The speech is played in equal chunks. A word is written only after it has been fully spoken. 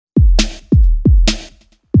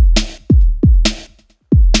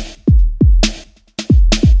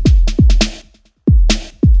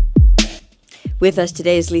With us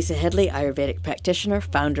today is Lisa Headley, Ayurvedic practitioner,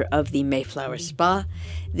 founder of the Mayflower Spa.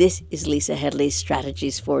 This is Lisa Headley's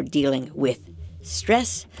strategies for dealing with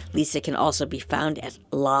stress. Lisa can also be found at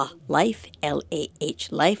LahLife,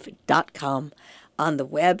 LAHLife.com on the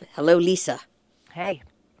web. Hello, Lisa. Hey.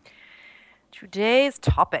 Today's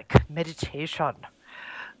topic, meditation.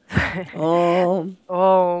 Exactly.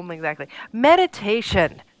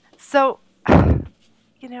 Meditation. So, in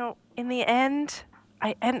the end,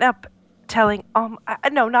 I end up telling,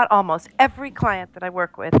 no, not almost, every client that I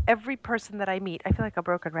work with, every person that I meet, I feel like a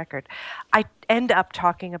broken record, I end up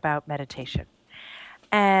talking about meditation.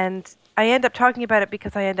 And I end up talking about it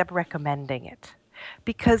because I end up recommending it.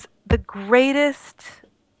 Because the greatest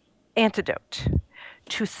antidote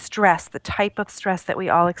to stress, the type of stress that we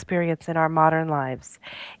all experience in our modern lives,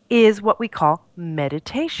 is what we call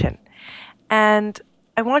meditation. And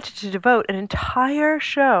I wanted to devote an entire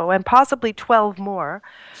show, and possibly 12 more,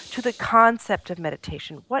 to the concept of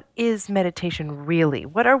meditation. What is meditation really?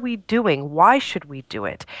 What are we doing? Why should we do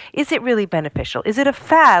it? Is it really beneficial? Is it a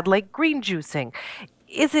fad like green juicing?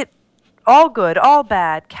 Is it all good, all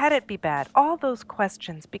bad? Can it be bad? All those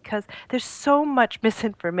questions, because there's so much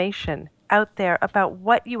misinformation out there about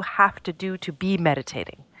what you have to do to be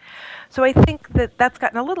meditating. So I think that that's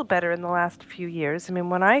gotten a little better in the last few years. I mean,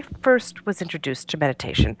 when I first was introduced to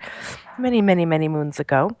meditation, many, many, many moons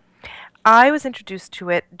ago, I was introduced to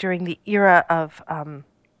it during the era of, I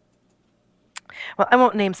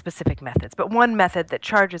won't name specific methods, but one method that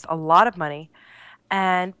charges a lot of money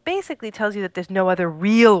and basically tells you that there's no other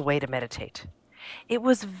real way to meditate. It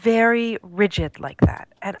was very rigid like that,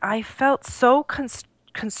 and I felt so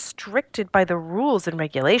constricted by the rules and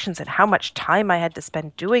regulations and how much time I had to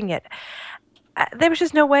spend doing it. There was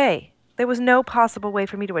just no way. There was no possible way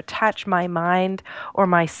for me to attach my mind or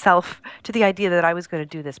myself to the idea that I was going to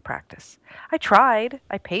do this practice. I tried.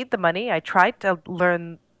 I paid the money. I tried to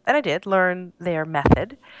learn, and I did learn their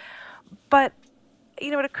method. But,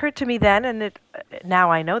 it occurred to me then, and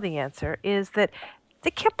now I know the answer, is that there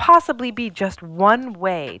can't possibly be just one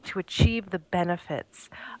way to achieve the benefits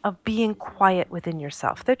of being quiet within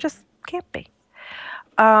yourself. There just can't be.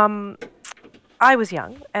 I was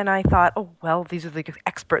young, and I thought, these are the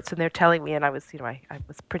experts, and they're telling me, and I was, I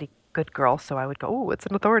was a pretty good girl, so I would go, it's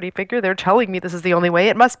an authority figure. They're telling me this is the only way.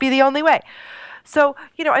 It must be the only way. So,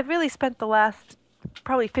 I've really spent the last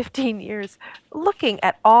probably 15 years looking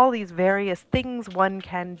at all these various things one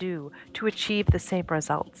can do to achieve the same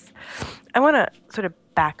results. I want to sort of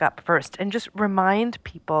back up first and just remind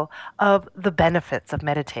people of the benefits of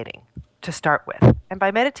meditating to start with. And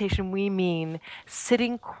by meditation, we mean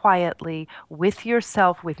sitting quietly with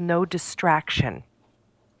yourself with no distraction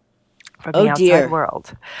from the outside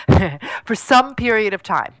world for some period of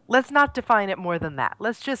time. Let's not define it more than that.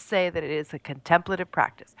 Let's just say that it is a contemplative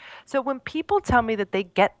practice. So when people tell me that they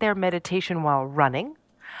get their meditation while running,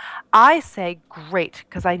 I say, great,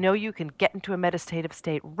 because I know you can get into a meditative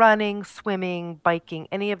state running, swimming, biking,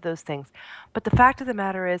 any of those things. But the fact of the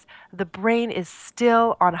matter is the brain is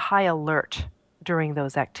still on high alert during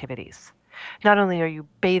those activities. Not only are you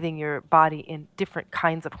bathing your body in different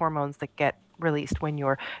kinds of hormones that get released when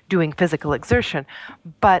you're doing physical exertion,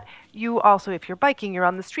 but you also, if you're biking, you're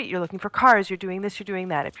on the street, you're looking for cars, you're doing this, you're doing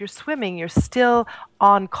that. If you're swimming, you're still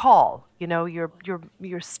on call. You're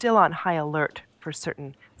still on high alert for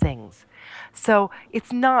certain things. So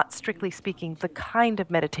it's not, strictly speaking, the kind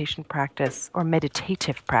of meditation practice or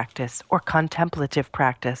meditative practice or contemplative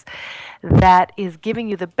practice that is giving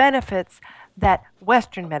you the benefits that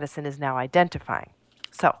Western medicine is now identifying.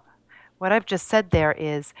 So what I've just said there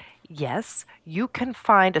is, yes, you can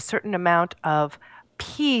find a certain amount of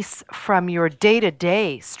peace from your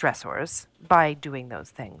day-to-day stressors by doing those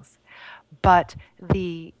things. But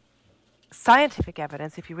the scientific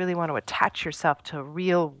evidence, if you really want to attach yourself to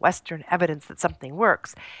real Western evidence that something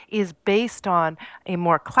works, is based on a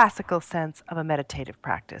more classical sense of a meditative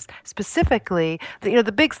practice. Specifically,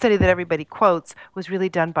 the big study that everybody quotes was really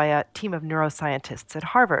done by a team of neuroscientists at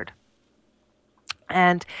Harvard.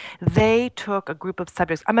 And they took a group of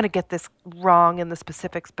subjects. I'm going to get this wrong in the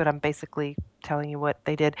specifics, but I'm basically telling you what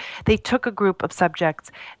they did. They took a group of subjects.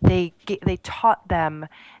 They taught them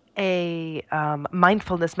a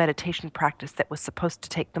mindfulness meditation practice that was supposed to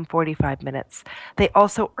take them 45 minutes. They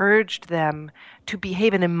also urged them to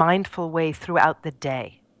behave in a mindful way throughout the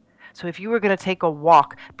day. So if you were going to take a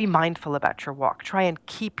walk, be mindful about your walk. Try and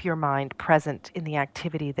keep your mind present in the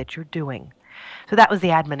activity that you're doing. So that was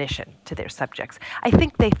the admonition to their subjects. I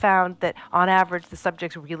think they found that on average the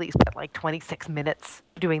subjects really spent like 26 minutes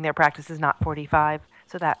doing their practices, not 45.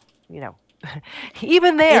 So that,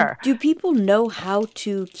 Even And there. do people know how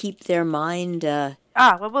to keep their mind?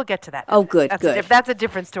 Well, we'll get to that. Oh, good, good. That's a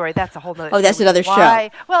different story. That's a whole nother Oh, show. that's Which is another show.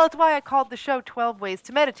 Well, it's why I called the show 12 Ways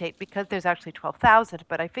to Meditate, because there's actually 12,000,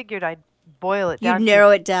 but I figured I'd boil it You'd down to narrow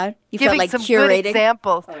it down. You felt giving like some good curating.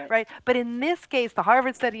 examples, All right. right? But in this case, the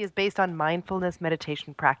Harvard study is based on mindfulness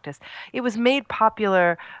meditation practice. It was made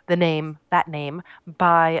popular, that name,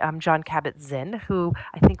 by John Kabat-Zinn, who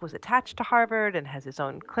I think was attached to Harvard and has his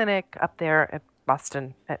own clinic up there at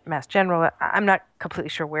Boston at Mass General. I'm not completely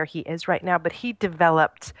sure where he is right now, but he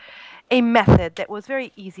developed a method that was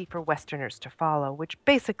very easy for Westerners to follow, which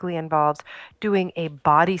basically involves doing a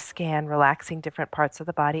body scan, relaxing different parts of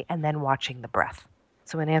the body, and then watching the breath.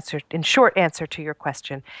 So, in short answer to your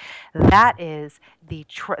question, that is the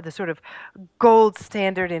sort of gold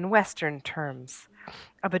standard in Western terms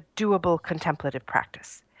of a doable contemplative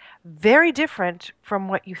practice. Very different from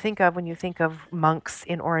what you think of when you think of monks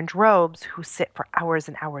in orange robes who sit for hours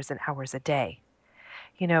and hours and hours a day.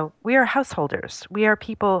 We are householders. We are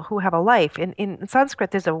people who have a life. In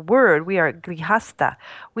Sanskrit, there's a word. We are grihasta.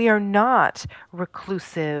 We are not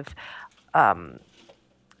reclusive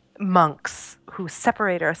monks who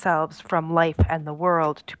separate ourselves from life and the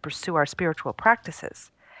world to pursue our spiritual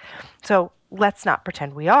practices. So let's not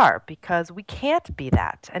pretend we are, because we can't be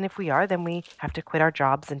that. And if we are, then we have to quit our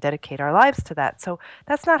jobs and dedicate our lives to that. So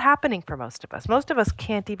that's not happening for most of us. Most of us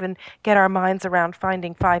can't even get our minds around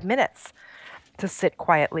finding 5 minutes to sit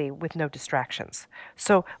quietly with no distractions.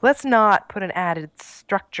 So let's not put an added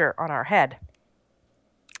structure on our head.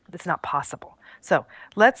 That's not possible. So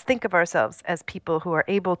let's think of ourselves as people who are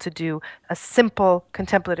able to do a simple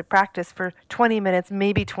contemplative practice for 20 minutes,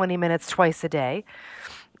 maybe 20 minutes twice a day.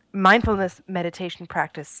 Mindfulness meditation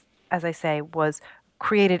practice, as I say, was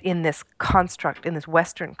created in this construct, in this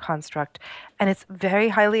Western construct, and it's very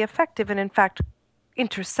highly effective, and in fact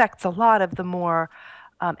intersects a lot of the more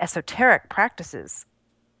esoteric practices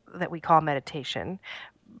that we call meditation,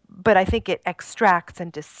 but I think it extracts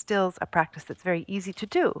and distills a practice that's very easy to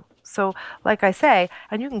do. So, like I say,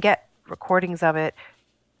 and you can get recordings of it,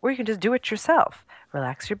 or you can just do it yourself.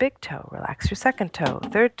 Relax your big toe, relax your second toe,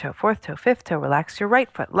 third toe, fourth toe, fifth toe, relax your right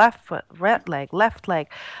foot, right leg, left leg,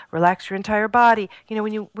 relax your entire body.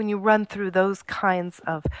 When you run through those kinds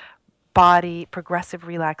of body progressive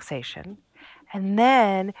relaxation, and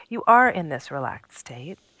then you are in this relaxed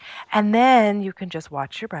state, and then you can just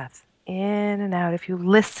watch your breath in and out. If you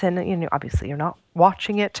listen, obviously you're not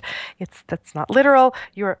watching it. That's not literal.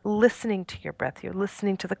 You're listening to your breath. You're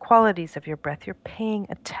listening to the qualities of your breath. You're paying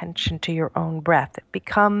attention to your own breath. It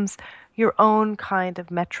becomes your own kind of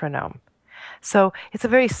metronome. So it's a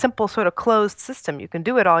very simple sort of closed system. You can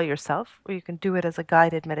do it all yourself, or you can do it as a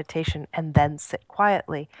guided meditation and then sit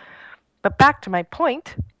quietly. But back to my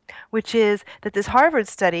point, which is that this Harvard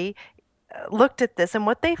study looked at this, and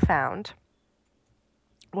what they found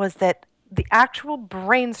was that the actual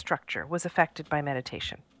brain structure was affected by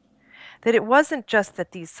meditation. That it wasn't just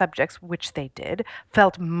that these subjects, which they did,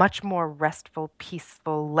 felt much more restful,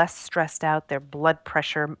 peaceful, less stressed out, their blood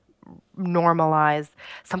pressure normalized,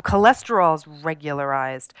 some cholesterol's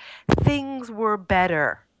regularized. Things were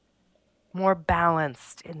better, more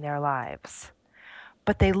balanced in their lives.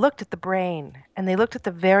 But they looked at the brain, and they looked at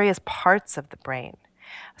the various parts of the brain.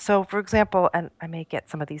 So, for example, and I may get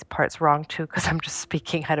some of these parts wrong too because I'm just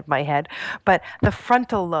speaking out of my head, but the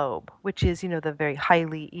frontal lobe, which is, the very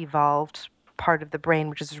highly evolved part of the brain,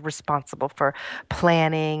 which is responsible for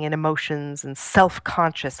planning and emotions and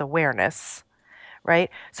self-conscious awareness, right?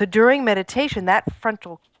 So during meditation, that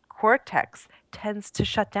frontal cortex tends to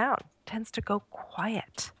shut down, tends to go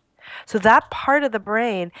quiet. So that part of the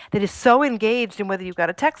brain that is so engaged in whether you've got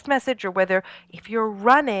a text message or whether if you're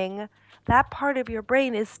running, that part of your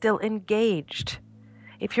brain is still engaged.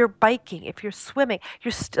 If you're biking, if you're swimming,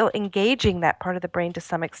 you're still engaging that part of the brain to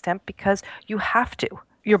some extent because you have to.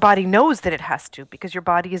 Your body knows that it has to because your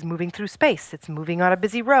body is moving through space. It's moving on a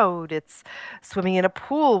busy road. It's swimming in a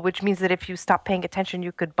pool, which means that if you stop paying attention,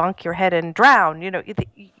 you could bonk your head and drown.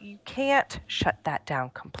 You can't shut that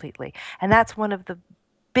down completely. And that's one of the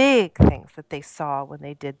big things that they saw when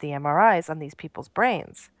they did the MRIs on these people's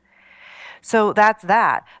brains. So that's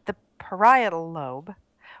that. The parietal lobe,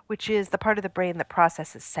 which is the part of the brain that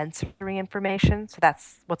processes sensory information. So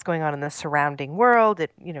that's what's going on in the surrounding world.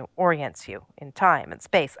 It, orients you in time and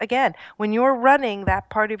space. Again, when you're running, that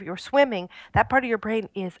part of your swimming, that part of your brain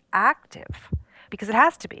is active because it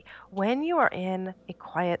has to be. When you are in a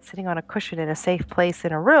quiet, sitting on a cushion in a safe place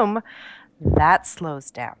in a room, that slows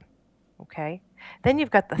down. Okay? Then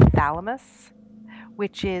you've got the thalamus,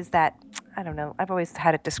 which is that, I don't know, I've always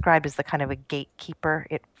had it described as the kind of a gatekeeper.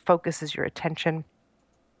 It focuses your attention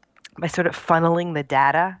by sort of funneling the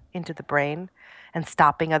data into the brain and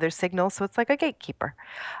stopping other signals. So it's like a gatekeeper.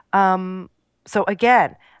 So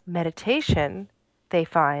again, meditation, they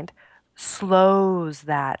find, slows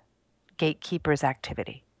that gatekeeper's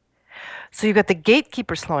activity. So you've got the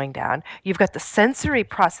gatekeeper slowing down, you've got the sensory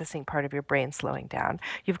processing part of your brain slowing down,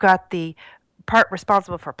 you've got the part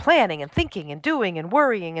responsible for planning and thinking and doing and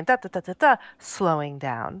worrying and da da da da da slowing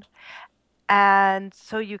down. And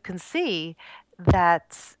so you can see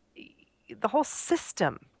that the whole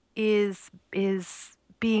system is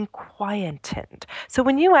being quietened. So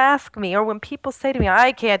when you ask me, or when people say to me,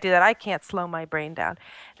 I can't do that, I can't slow my brain down,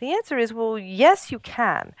 the answer is, well, yes, you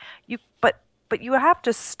can. But you have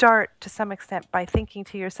to start to some extent by thinking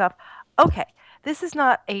to yourself, okay, this is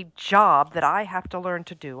not a job that I have to learn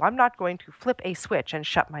to do. I'm not going to flip a switch and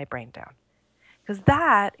shut my brain down, because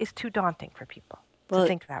that is too daunting for people to Well,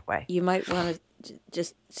 think that way. you might want to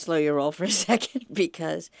just slow your roll for a second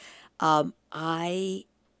because I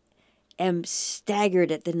am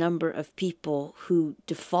staggered at the number of people who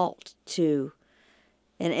default to,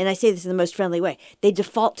 and I say this in the most friendly way, they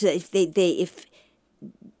default to if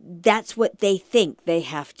that's what they think they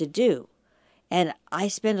have to do. And I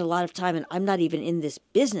spend a lot of time, and I'm not even in this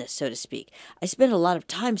business, so to speak. I spend a lot of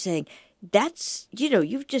time saying, that's,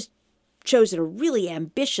 you've just chosen a really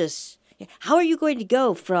ambitious, how are you going to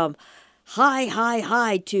go from high, high,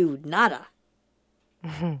 high to nada?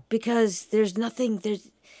 Because there's nothing,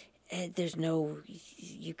 there's no,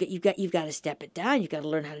 you've got to step it down. You've got to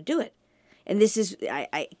learn how to do it. And this is,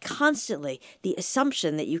 I constantly, the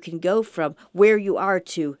assumption that you can go from where you are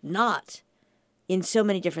to not in so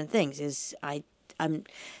many different things is, I don't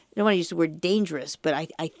want to use the word dangerous, but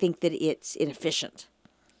I think that it's inefficient.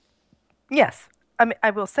 Yes. I mean, I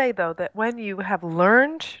will say, though, that when you have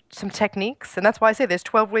learned some techniques, and that's why I say there's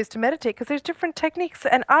 12 ways to meditate, because there's different techniques.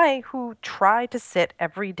 And I, who try to sit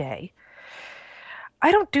every day,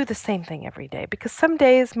 I don't do the same thing every day, because some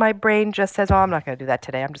days my brain just says, oh, I'm not going to do that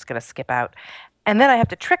today. I'm just going to skip out. And then I have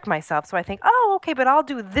to trick myself. So I think, oh, okay, but I'll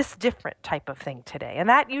do this different type of thing today. And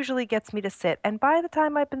that usually gets me to sit. And by the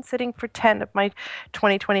time I've been sitting for 10 of my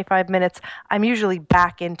 20, 25 minutes, I'm usually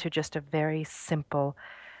back into just a very simple,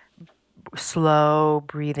 slow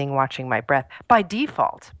breathing, watching my breath by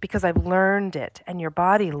default, because I've learned it and your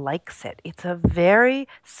body likes it. It's a very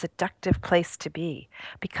seductive place to be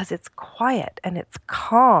because it's quiet and it's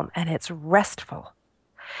calm and it's restful.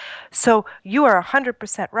 So you are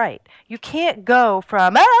 100% right. You can't go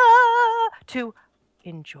from to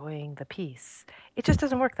enjoying the peace. It just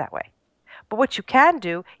doesn't work that way. But what you can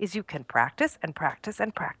do is you can practice and practice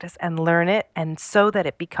and practice and learn it, and so that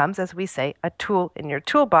it becomes, as we say, a tool in your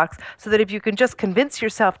toolbox, so that if you can just convince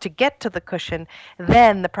yourself to get to the cushion,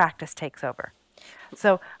 then the practice takes over.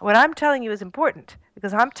 So what I'm telling you is important,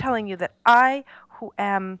 because I'm telling you that I, who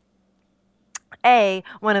am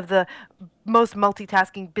one of the most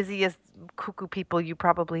multitasking, busiest cuckoo people you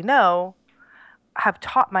probably know, have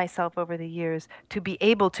taught myself over the years to be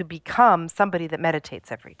able to become somebody that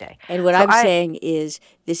meditates every day. And what I'm saying is,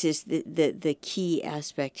 this is the key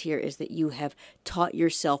aspect here, is that you have taught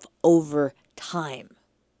yourself over time.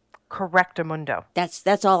 Correctamundo.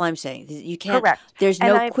 That's all I'm saying. You can't. Correct. There's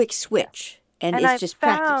no quick switch. And it's I've just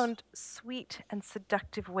practice. found sweet and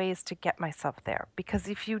seductive ways to get myself there. Because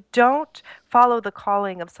if you don't follow the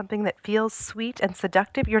calling of something that feels sweet and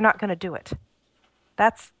seductive, you're not going to do it.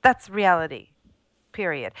 That's reality,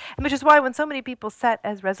 period. And which is why when so many people set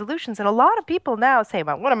as resolutions, and a lot of people now say,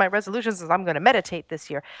 well, one of my resolutions is I'm going to meditate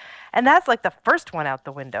this year. And that's like the first one out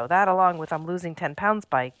the window. That, along with I'm losing 10 pounds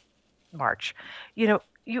by March.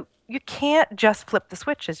 You can't just flip the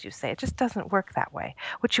switch, as you say. It just doesn't work that way.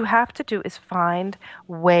 What you have to do is find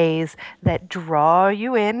ways that draw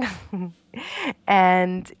you in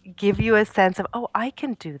and give you a sense of, oh, I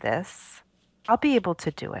can do this. I'll be able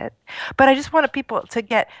to do it. But I just wanted people to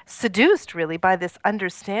get seduced, really, by this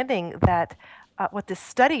understanding that what this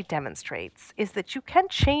study demonstrates is that you can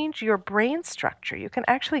change your brain structure. You can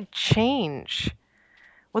actually change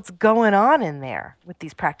what's going on in there with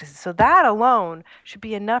these practices. So that alone should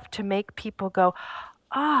be enough to make people go,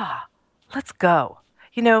 let's go.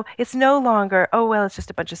 It's no longer, oh, well, it's just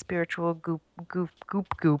a bunch of spiritual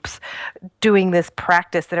goops doing this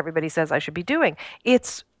practice that everybody says I should be doing.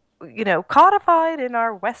 It's, codified in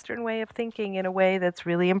our Western way of thinking in a way that's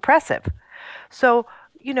really impressive. So,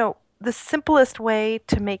 the simplest way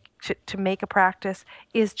to make a practice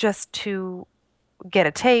is just to get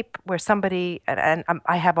a tape where somebody, and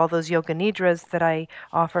I have all those yoga nidras that I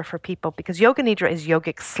offer for people, because yoga nidra is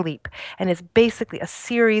yogic sleep, and it's basically a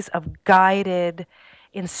series of guided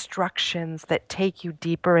instructions that take you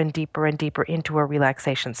deeper and deeper and deeper into a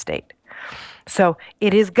relaxation state. So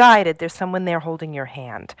it is guided. There's someone there holding your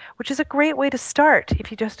hand, which is a great way to start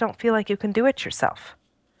if you just don't feel like you can do it yourself.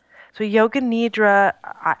 So Yoga Nidra,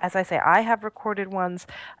 as I say, I have recorded ones.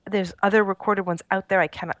 There's other recorded ones out there. I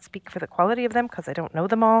cannot speak for the quality of them because I don't know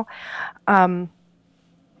them all.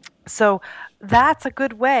 So that's a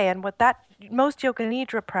good way. And what that most Yoga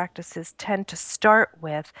Nidra practices tend to start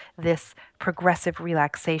with this progressive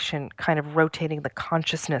relaxation, kind of rotating the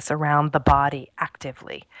consciousness around the body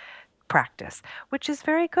actively practice, which is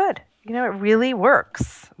very good. You know, it really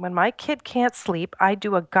works. When my kid can't sleep, I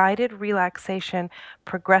do a guided relaxation,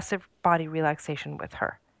 progressive body relaxation with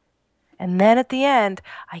her. And then at the end,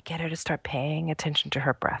 I get her to start paying attention to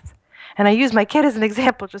her breath. And I use my kid as an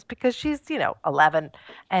example just because she's, 11,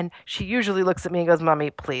 and she usually looks at me and goes, "Mommy,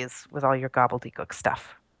 please, with all your gobbledygook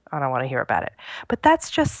stuff. I don't want to hear about it." But that's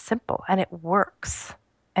just simple, and it works.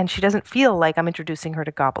 And she doesn't feel like I'm introducing her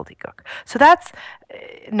to gobbledygook. So that's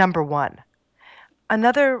number one.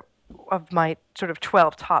 Another of my sort of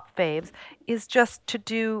 12 top faves is just to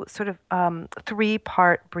do sort of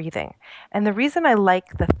three-part breathing. And the reason I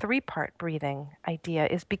like the three-part breathing idea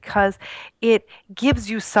is because it gives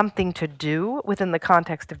you something to do within the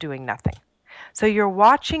context of doing nothing. So you're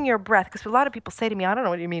watching your breath, because a lot of people say to me, "I don't know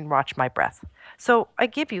what you mean, watch my breath." So I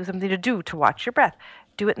give you something to do to watch your breath.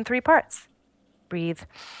 Do it in three parts. Breathe.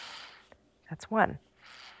 That's 1,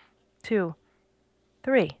 2,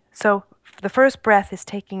 3. So the first breath is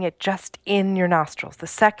taking it just in your nostrils. The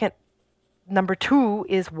second, number 2,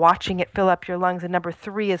 is watching it fill up your lungs. And number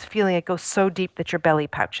 3 is feeling it go so deep that your belly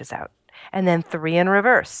pouches out. And then 3 in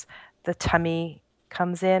reverse. The tummy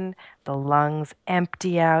comes in, the lungs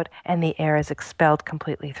empty out, and the air is expelled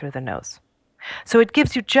completely through the nose. So it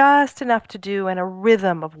gives you just enough to do and a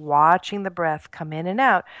rhythm of watching the breath come in and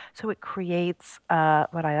out. So it creates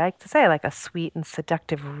what I like to say, like a sweet and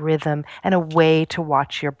seductive rhythm and a way to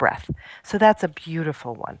watch your breath. So that's a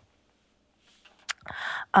beautiful one.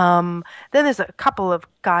 Then there's a couple of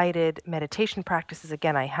guided meditation practices.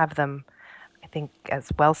 Again, I have them, I think,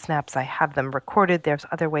 as well snaps. I have them recorded. There's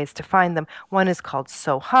other ways to find them. One is called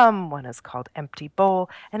So Hum. One is called Empty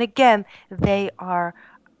Bowl. And again,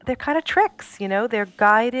 they're kind of tricks, they're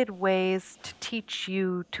guided ways to teach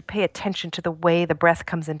you to pay attention to the way the breath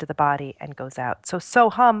comes into the body and goes out. So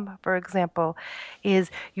hum, for example, is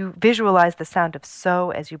you visualize the sound of so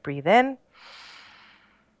as you breathe in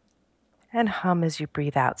and hum as you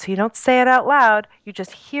breathe out. So you don't say it out loud, you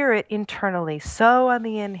just hear it internally. So on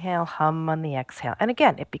the inhale, hum on the exhale. And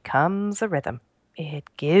again, it becomes a rhythm. It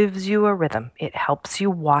gives you a rhythm. It helps you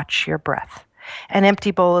watch your breath. An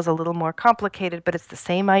empty bowl is a little more complicated, but it's the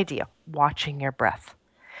same idea, watching your breath.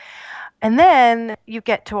 And then you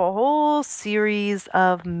get to a whole series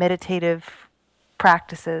of meditative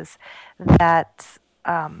practices that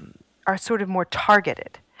are sort of more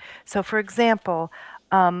targeted. So for example,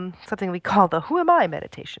 something we call the "Who am I"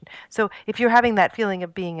 meditation. So if you're having that feeling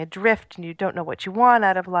of being adrift and you don't know what you want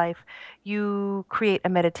out of life, you create a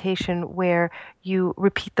meditation where you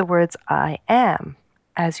repeat the words "I am"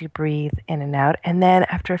 as you breathe in and out. And then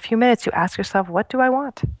after a few minutes, you ask yourself, what do I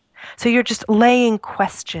want? So you're just laying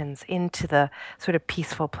questions into the sort of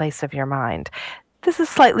peaceful place of your mind. This is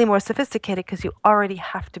slightly more sophisticated because you already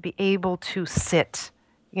have to be able to sit.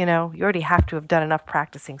 You already have to have done enough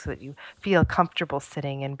practicing so that you feel comfortable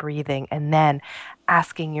sitting and breathing and then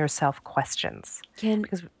asking yourself questions. Can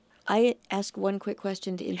I ask one quick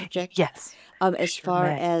question to interject? Yes. As far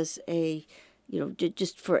as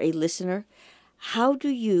just for a listener, how do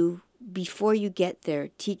you, before you get there,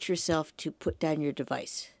 teach yourself to put down your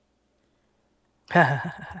device?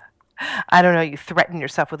 I don't know. You threaten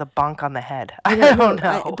yourself with a bonk on the head. I don't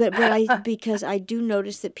know. Because I do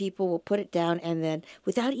notice that people will put it down and then,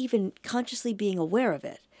 without even consciously being aware of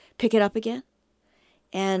it, pick it up again.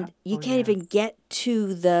 And you can't even get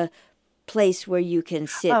to the place where you can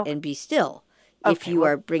sit and be still if you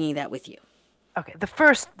are bringing that with you. Okay. The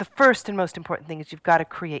first and most important thing is you've got to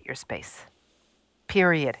create your space.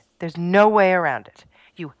 Period. There's no way around it.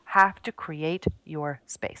 You have to create your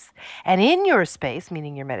space. And in your space,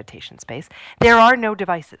 meaning your meditation space, there are no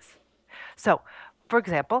devices. So, for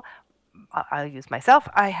example, I'll use myself.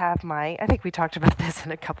 I think we talked about this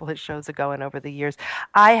in a couple of shows ago and over the years.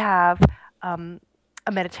 I have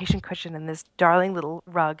a meditation cushion and this darling little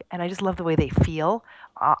rug, and I just love the way they feel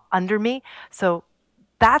under me. So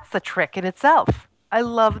that's the trick in itself. I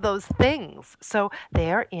love those things. So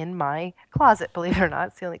they are in my closet, believe it or not.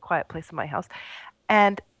 It's the only quiet place in my house.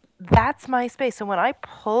 And that's my space. So when I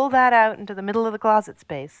pull that out into the middle of the closet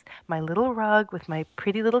space, my little rug with my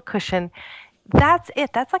pretty little cushion, that's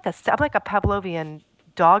it. I'm like a Pavlovian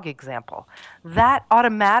dog example, that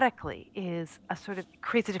automatically is a sort of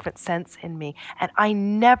creates a different sense in me. And I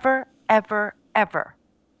never, ever, ever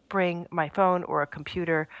bring my phone or a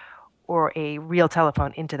computer or a real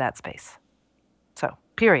telephone into that space. So,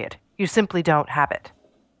 period. You simply don't have it.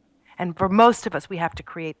 And for most of us, we have to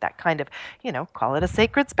create that kind of, call it a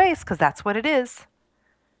sacred space, because that's what it is.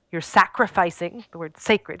 You're sacrificing, the word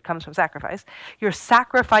sacred comes from sacrifice, you're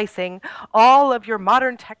sacrificing all of your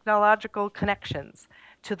modern technological connections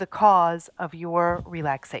to the cause of your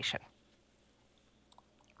relaxation.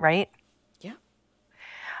 Right? Yeah.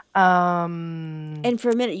 Um, And for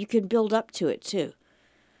a minute, you can build up to it too.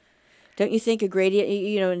 Don't you think a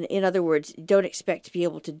gradient, in other words, don't expect to be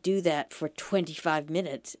able to do that for 25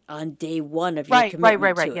 minutes on day one of your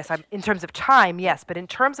commitment to it. Yes, in terms of time, yes. But in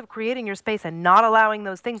terms of creating your space and not allowing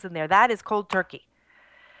those things in there, that is cold turkey.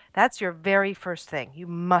 That's your very first thing. You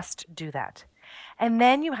must do that. And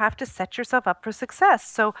then you have to set yourself up for success.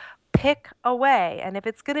 So pick a way. And if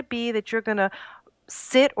it's going to be that you're going to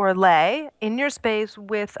sit or lay in your space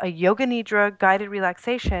with a yoga nidra guided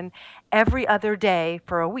relaxation every other day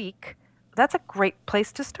for a week, that's a great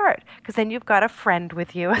place to start, because then you've got a friend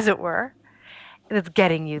with you, as it were, that's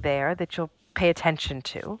getting you there, that you'll pay attention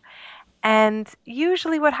to. And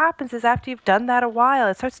usually what happens is after you've done that a while,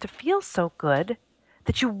 it starts to feel so good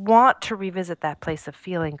that you want to revisit that place of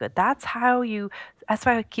feeling good. That's why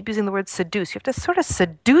I keep using the word seduce. You have to sort of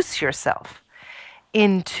seduce yourself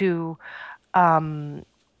into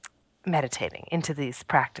meditating, into these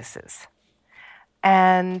practices.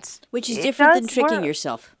 And which is different than tricking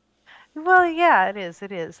yourself. Well, yeah, it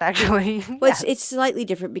is actually. Well, Yes. it's slightly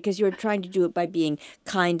different because you're trying to do it by being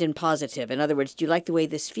kind and positive. In other words, do you like the way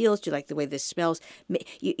this feels? Do you like the way this smells?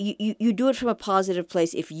 You do it from a positive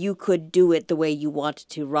place if you could do it the way you want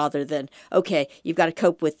to, rather than, okay, you've got to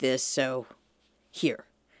cope with this, so here.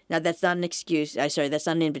 Now, that's not an excuse. That's not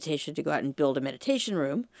an invitation to go out and build a meditation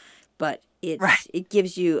room, but it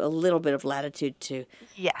gives you a little bit of latitude to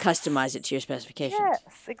customize it to your specifications. Yes,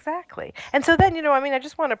 exactly. And so then, I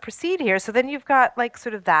just want to proceed here. So then you've got like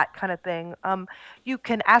sort of that kind of thing. You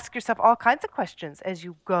can ask yourself all kinds of questions as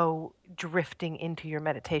you go drifting into your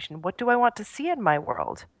meditation. What do I want to see in my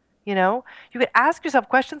world? You could ask yourself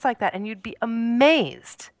questions like that, and you'd be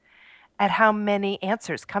amazed at how many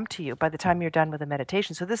answers come to you by the time you're done with a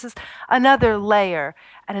meditation. So this is another layer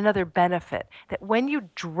and another benefit, that when you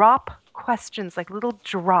drop questions like little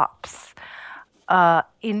drops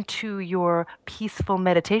into your peaceful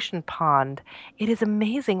meditation pond, it is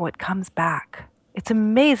amazing what comes back. It's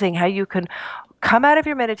amazing how you can come out of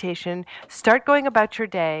your meditation, start going about your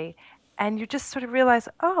day, and you just sort of realize,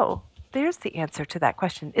 oh, there's the answer to that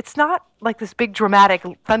question. It's not like this big dramatic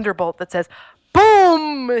thunderbolt that says,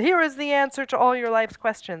 boom, here is the answer to all your life's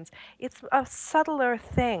questions. It's a subtler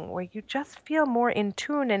thing where you just feel more in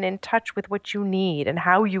tune and in touch with what you need and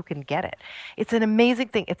how you can get it. It's an amazing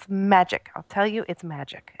thing. It's magic. I'll tell you, it's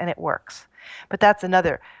magic, and it works. But that's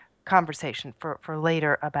another conversation for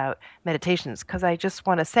later about meditations, because I just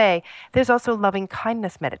want to say there's also loving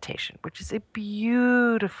kindness meditation, which is a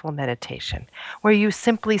beautiful meditation where you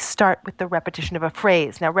simply start with the repetition of a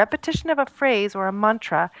phrase. Now, repetition of a phrase or a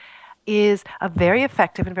mantra is a very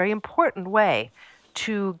effective and very important way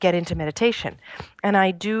to get into meditation. And I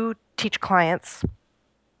do teach clients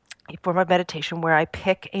a form of meditation where I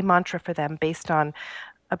pick a mantra for them based on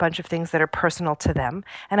a bunch of things that are personal to them,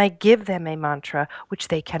 and I give them a mantra which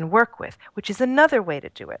they can work with, which is another way to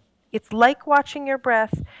do it. It's like watching your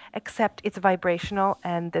breath, except it's vibrational,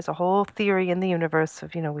 and there's a whole theory in the universe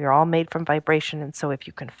of, we're all made from vibration, and so if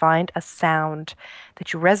you can find a sound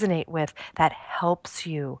that you resonate with, that helps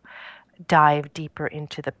you dive deeper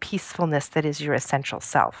into the peacefulness that is your essential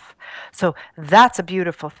self. So that's a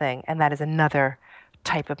beautiful thing, and that is another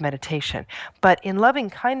type of meditation. But in loving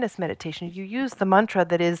kindness meditation, you use the mantra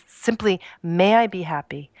that is simply, may I be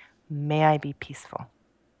happy, may I be peaceful.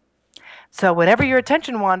 So whenever your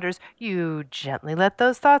attention wanders, you gently let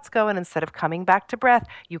those thoughts go, and instead of coming back to breath,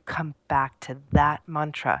 you come back to that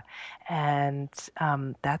mantra. And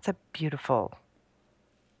that's a beautiful,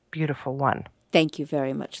 beautiful one. Thank you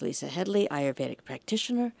very much, Lisa Headley, Ayurvedic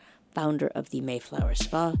practitioner, founder of the Mayflower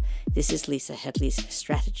Spa. This is Lisa Headley's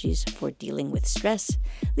Strategies for Dealing with Stress.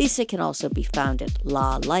 Lisa can also be found at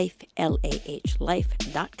LahLife,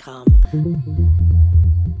 LAHLife.com.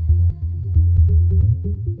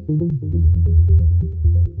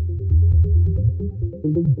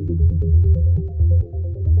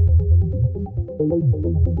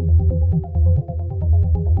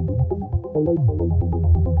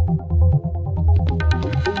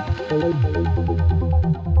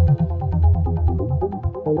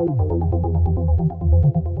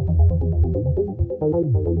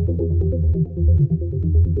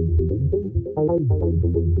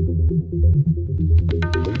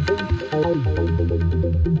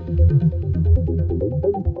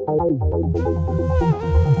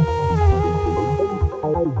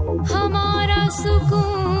 हमारा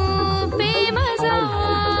सुकून